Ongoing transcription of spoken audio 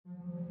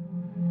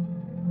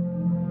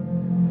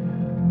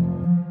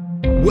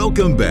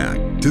Welcome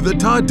back to the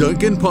Todd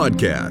Duncan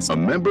Podcast, a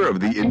member of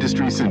the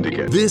Industry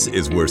Syndicate. This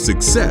is where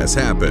success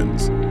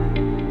happens.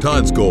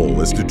 Todd's goal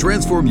is to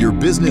transform your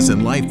business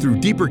and life through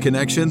deeper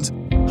connections,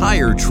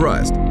 higher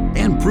trust,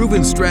 and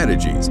proven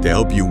strategies to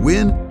help you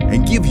win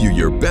and give you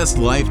your best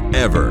life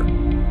ever.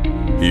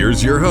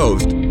 Here's your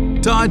host,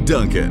 Todd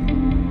Duncan.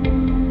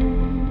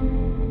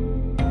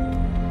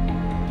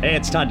 Hey,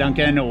 it's Todd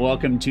Duncan.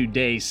 Welcome to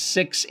day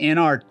 6 in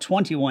our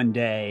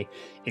 21-day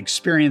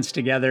experience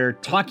together,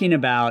 talking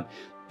about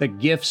the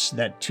gifts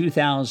that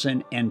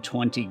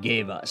 2020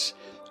 gave us.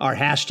 Our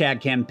hashtag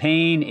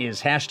campaign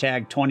is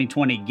hashtag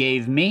 2020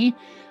 gave me.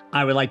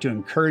 I would like to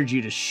encourage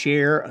you to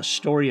share a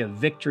story of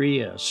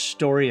victory, a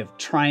story of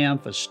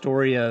triumph, a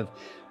story of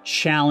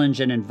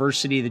challenge and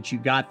adversity that you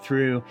got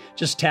through.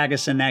 Just tag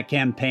us in that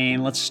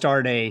campaign. Let's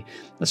start a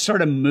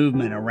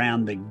movement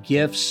around the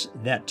gifts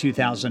that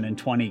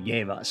 2020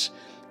 gave us.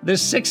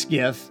 This sixth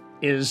gift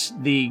is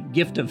the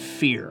gift of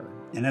fear.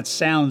 And that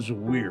sounds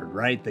weird,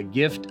 right? The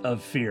gift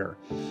of fear.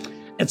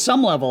 At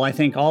some level, I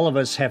think all of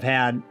us have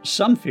had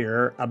some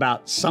fear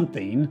about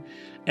something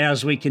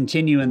as we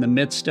continue in the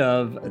midst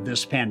of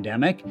this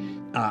pandemic.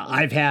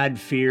 I've had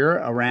fear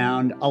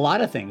around a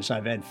lot of things.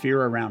 I've had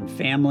fear around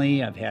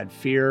family. I've had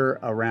fear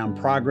around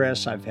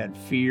progress. I've had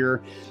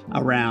fear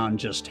around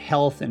just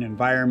health and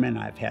environment.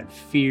 I've had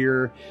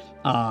fear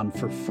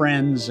for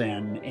friends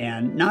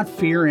and not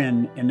fear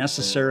in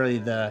necessarily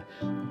the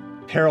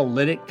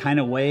paralytic kind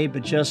of way,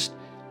 but just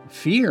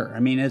fear. I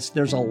mean,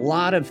 there's a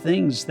lot of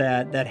things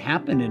that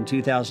happened in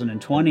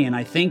 2020, and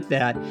I think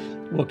that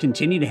will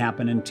continue to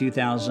happen in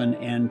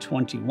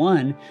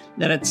 2021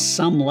 that at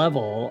some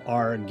level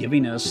are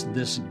giving us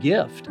this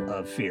gift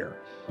of fear.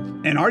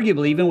 And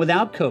arguably, even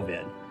without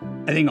COVID,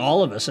 I think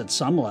all of us at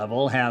some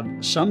level have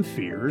some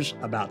fears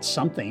about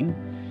something,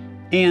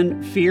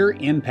 and fear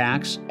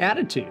impacts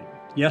attitude.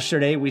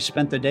 Yesterday, we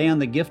spent the day on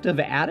the gift of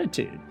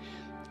attitude.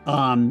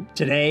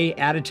 Today,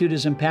 attitude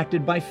is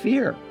impacted by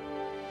fear.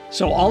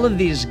 So all of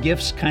these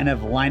gifts kind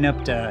of line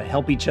up to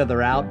help each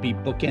other out, be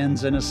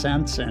bookends in a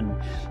sense, and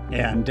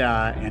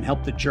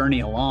help the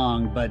journey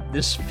along. But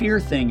this fear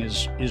thing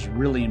is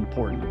really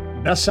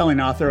important.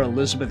 Best-selling author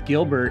Elizabeth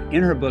Gilbert,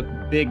 in her book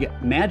Big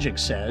Magic,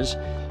 says,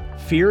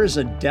 "Fear is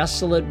a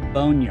desolate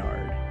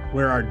boneyard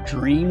where our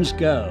dreams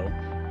go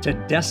to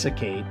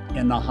desiccate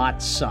in the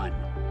hot sun."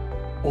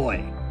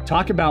 Boy,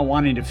 talk about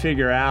wanting to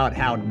figure out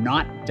how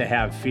not to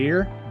have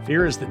fear.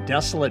 Fear is the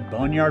desolate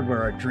boneyard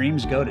where our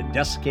dreams go to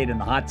desiccate in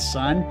the hot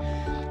sun.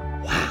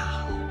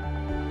 Wow.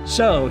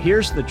 So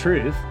here's the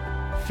truth.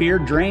 Fear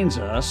drains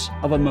us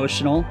of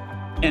emotional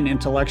and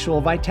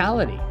intellectual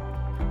vitality.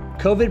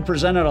 COVID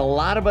presented a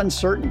lot of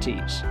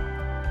uncertainties,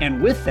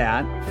 and with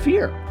that,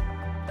 fear.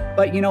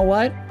 But you know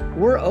what?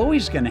 We're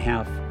always going to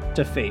have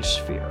to face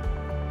fear.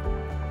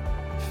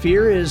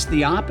 Fear is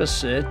the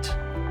opposite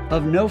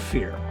of no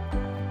fear.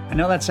 I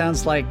know that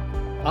sounds like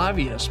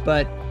obvious,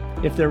 but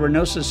if there were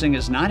no such thing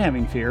as not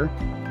having fear,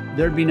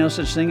 there'd be no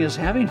such thing as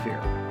having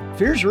fear.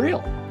 Fear's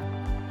real.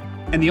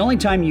 And the only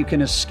time you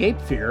can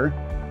escape fear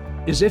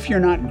is if you're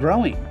not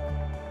growing.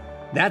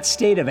 That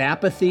state of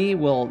apathy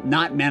will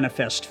not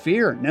manifest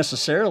fear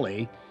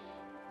necessarily,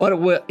 but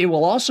it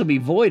will also be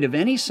void of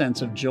any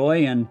sense of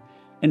joy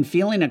and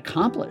feeling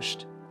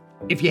accomplished.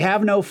 If you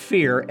have no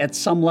fear, at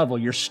some level,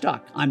 you're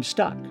stuck. I'm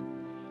stuck.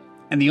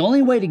 And the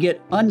only way to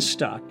get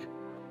unstuck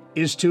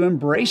is to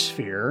embrace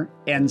fear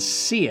and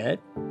see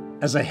it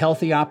as a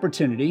healthy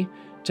opportunity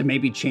to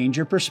maybe change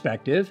your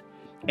perspective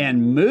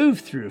and move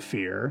through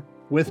fear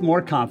with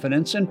more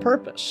confidence and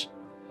purpose.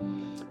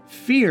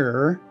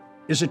 Fear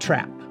is a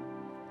trap.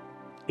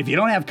 If you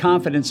don't have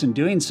confidence in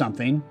doing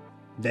something,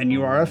 then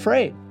you are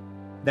afraid.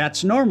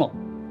 That's normal,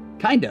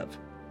 kind of.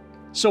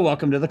 So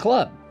welcome to the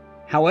club.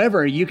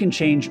 However, you can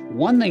change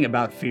one thing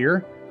about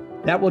fear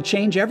that will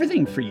change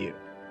everything for you.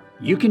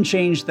 You can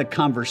change the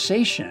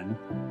conversation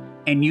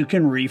and you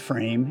can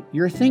reframe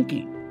your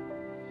thinking.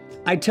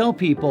 I tell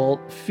people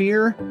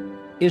fear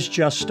is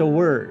just a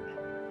word,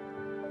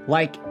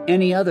 like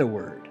any other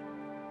word.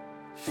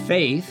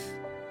 Faith,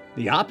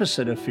 the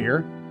opposite of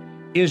fear,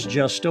 is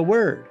just a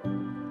word,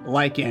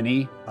 like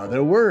any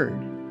other word.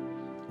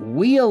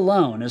 We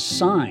alone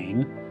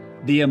assign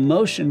the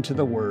emotion to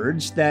the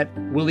words that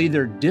will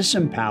either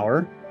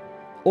disempower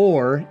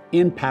or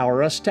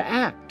empower us to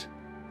act.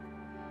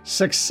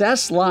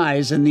 Success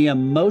lies in the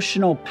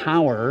emotional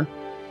power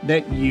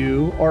that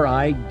you or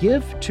I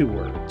give to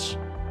words.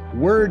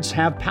 Words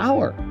have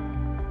power.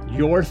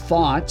 Your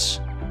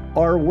thoughts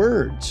are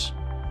words.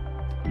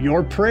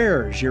 Your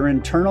prayers, your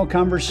internal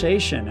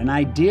conversation and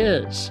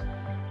ideas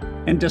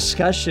and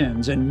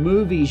discussions and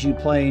movies you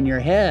play in your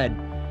head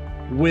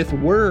with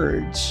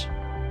words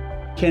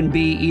can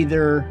be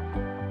either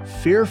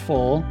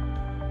fearful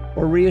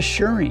or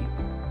reassuring.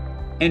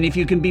 And if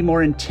you can be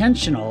more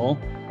intentional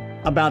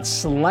about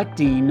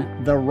selecting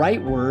the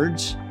right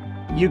words,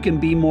 you can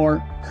be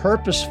more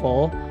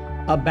purposeful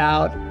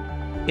about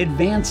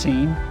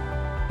advancing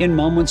in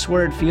moments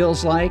where it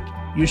feels like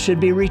you should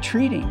be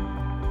retreating.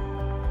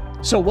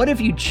 So what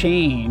if you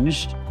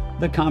changed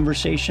the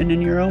conversation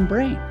in your own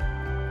brain.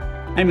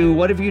 I mean,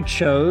 what if you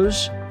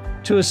chose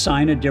to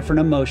assign a different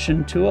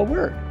emotion to a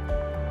word?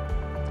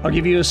 I'll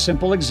give you a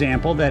simple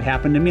example that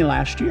happened to me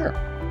last year.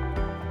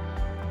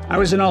 I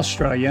was in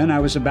Australia and I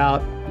was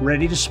about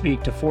ready to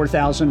speak to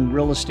 4,000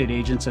 real estate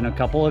agents in a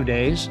couple of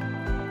days.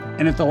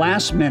 And at the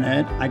last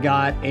minute, I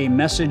got a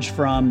message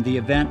from the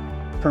event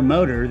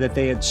promoter that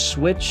they had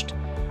switched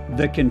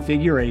the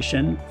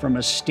configuration from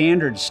a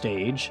standard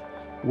stage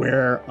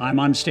where I'm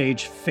on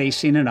stage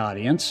facing an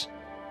audience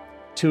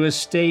to a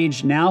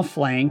stage now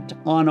flanked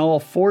on all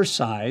four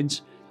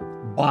sides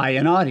by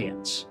an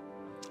audience.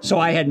 So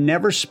I had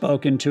never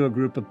spoken to a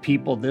group of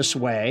people this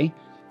way.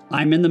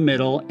 I'm in the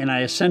middle and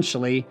I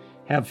essentially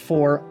have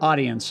four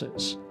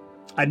audiences.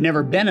 I'd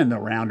never been in the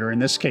round, or in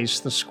this case,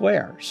 the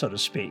square, so to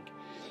speak.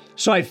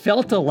 So I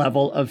felt a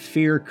level of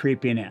fear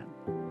creeping in.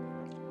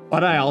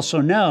 But I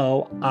also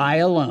know I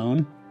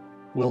alone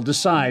will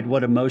decide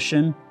what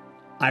emotion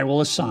I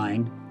will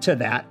assign to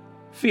that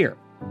fear.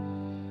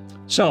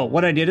 So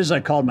what I did is I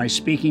called my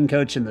speaking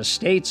coach in the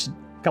States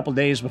a couple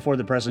days before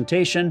the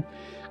presentation.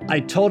 I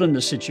told him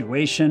the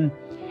situation,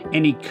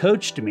 and he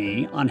coached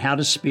me on how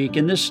to speak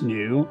in this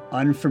new,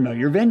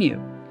 unfamiliar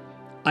venue.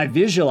 I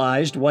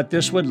visualized what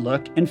this would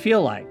look and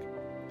feel like.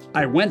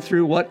 I went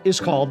through what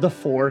is called the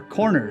 4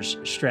 corners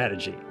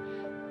strategy,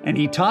 and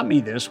he taught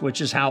me this,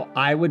 which is how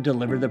I would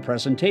deliver the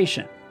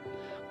presentation.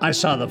 I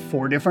saw the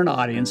 4 different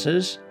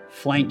audiences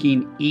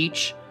flanking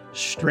each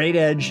straight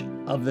edge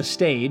of the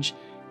stage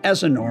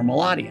as a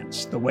normal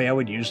audience, the way I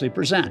would usually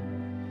present.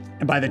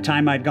 And by the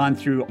time I'd gone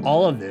through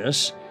all of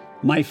this,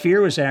 my fear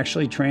was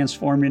actually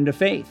transformed into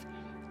faith.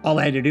 All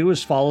I had to do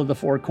was follow the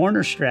 4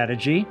 corners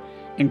strategy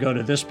and go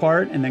to this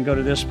part, and then go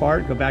to this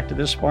part, go back to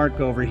this part,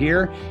 go over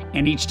here,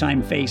 and each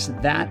time face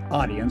that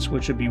audience,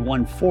 which would be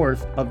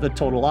 1/4 of the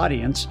total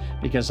audience,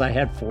 because I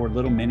had 4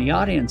 little mini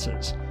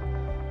audiences.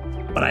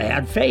 But I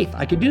had faith.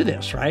 I could do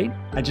this, right?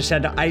 I just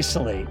had to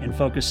isolate and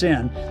focus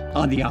in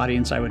on the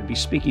audience I would be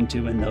speaking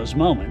to in those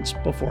moments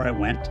before I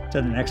went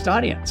to the next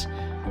audience.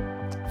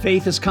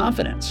 Faith is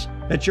confidence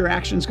that your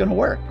action's going to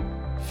work.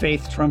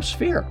 Faith trumps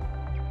fear.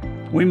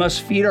 We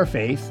must feed our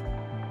faith,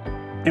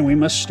 and we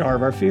must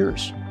starve our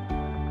fears.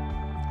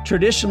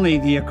 Traditionally,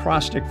 the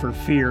acrostic for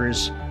fear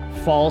is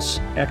false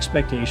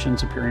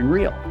expectations appearing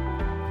real.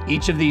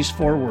 Each of these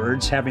 4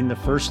 words having the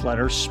first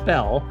letter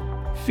spell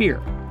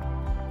fear.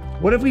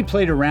 What if we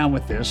played around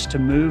with this to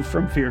move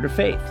from fear to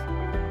faith?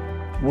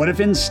 What if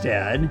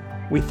instead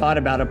we thought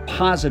about a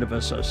positive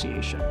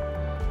association?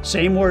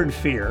 Same word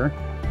fear,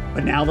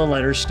 but now the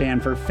letters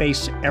stand for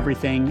face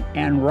everything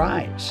and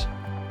rise.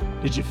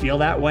 Did you feel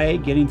that way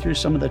getting through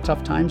some of the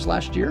tough times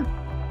last year?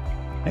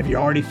 Have you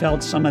already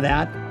felt some of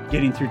that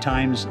getting through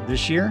times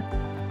this year?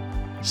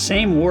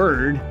 Same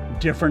word,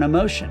 different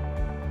emotion.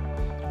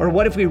 Or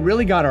what if we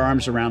really got our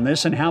arms around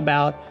this, and how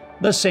about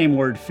the same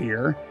word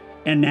fear,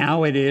 and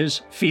now it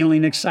is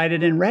feeling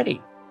excited and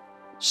ready?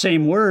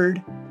 Same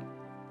word,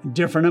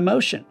 different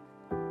emotion.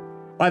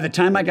 By the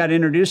time I got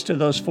introduced to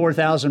those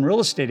 4,000 real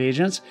estate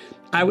agents,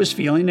 I was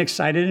feeling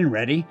excited and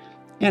ready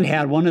and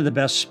had one of the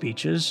best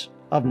speeches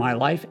of my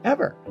life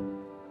ever.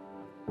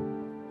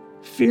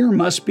 Fear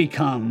must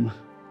become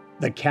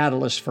the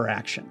catalyst for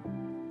action.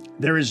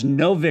 There is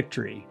no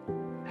victory,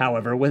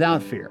 however,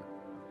 without fear.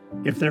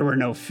 If there were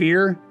no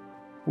fear,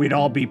 we'd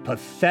all be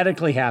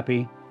pathetically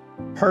happy,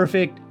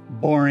 perfect,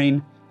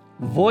 boring,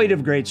 void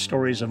of great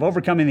stories of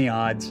overcoming the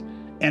odds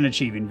and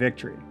achieving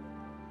victory.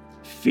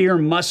 Fear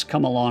must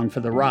come along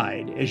for the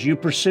ride as you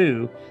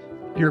pursue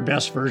your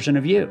best version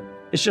of you.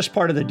 It's just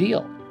part of the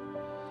deal.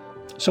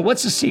 So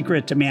what's the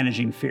secret to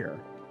managing fear?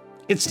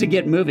 It's to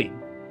get moving,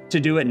 to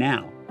do it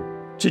now,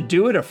 to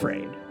do it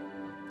afraid.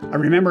 I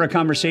remember a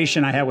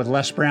conversation I had with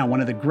Les Brown,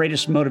 one of the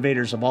greatest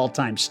motivators of all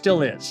time,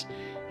 still is.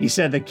 He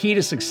said the key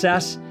to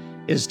success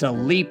is to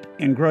leap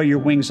and grow your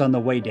wings on the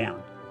way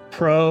down.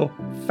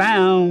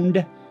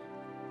 Profound.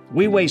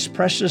 We waste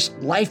precious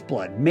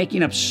lifeblood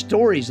making up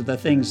stories of the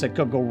things that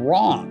could go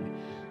wrong.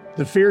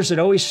 The fears that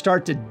always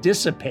start to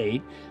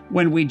dissipate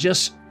when we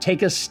just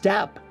take a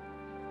step.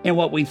 And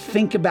what we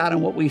think about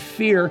and what we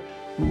fear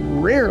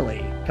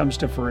rarely comes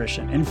to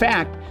fruition. In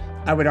fact,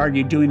 I would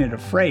argue doing it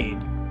afraid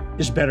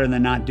is better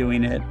than not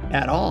doing it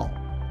at all.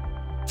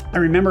 I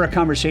remember a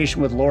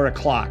conversation with Laura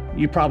Klock.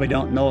 You probably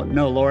don't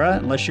know Laura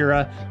unless you're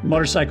a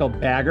motorcycle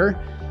bagger.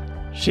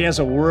 She has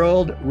a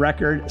world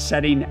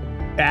record-setting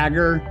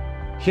bagger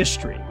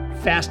history,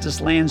 fastest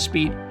land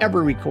speed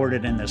ever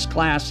recorded in this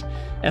class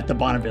at the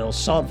Bonneville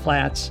Salt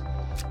Flats.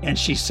 And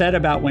she said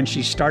about when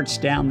she starts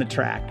down the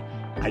track,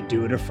 I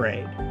do it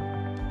afraid.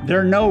 There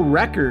are no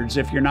records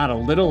if you're not a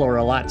little or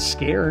a lot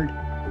scared.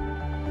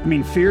 I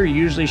mean, fear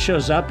usually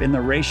shows up in the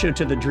ratio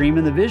to the dream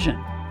and the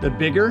vision. The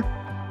bigger,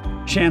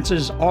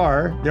 chances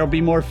are there'll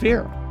be more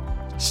fear.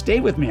 Stay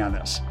with me on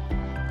this.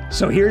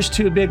 So here's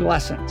 2 big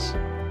lessons.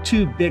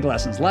 2 big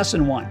lessons.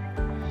 Lesson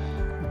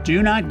 1,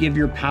 do not give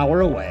your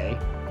power away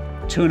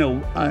to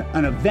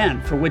an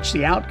event for which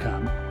the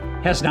outcome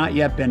has not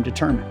yet been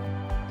determined.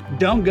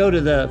 Don't go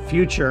to the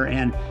future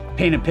and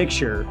paint a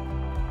picture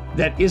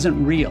that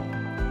isn't real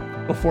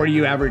before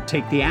you ever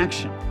take the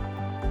action.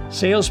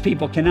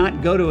 Salespeople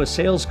cannot go to a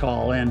sales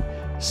call and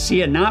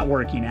see it not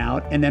working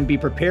out and then be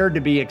prepared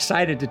to be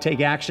excited to take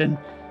action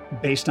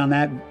based on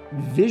that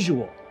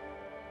visual.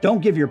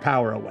 Don't give your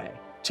power away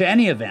to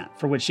any event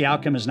for which the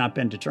outcome has not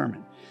been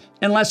determined.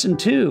 And lesson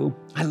 2,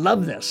 I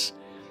love this.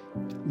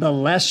 The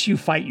less you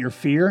fight your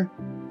fear,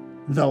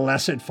 the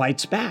less it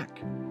fights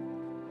back.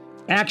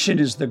 Action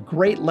is the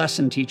great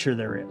lesson teacher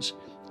there is.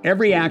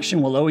 Every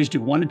action will always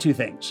do one of two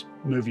things: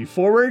 move you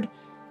forward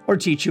or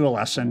teach you a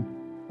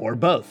lesson, or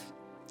both.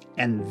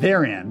 And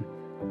therein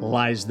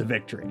lies the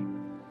victory.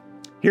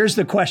 Here's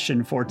the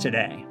question for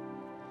today.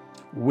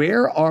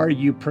 Where are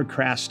you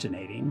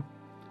procrastinating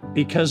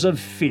because of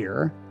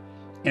fear?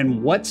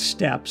 And what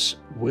steps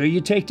will you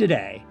take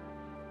today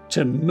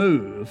to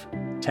move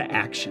to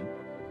action?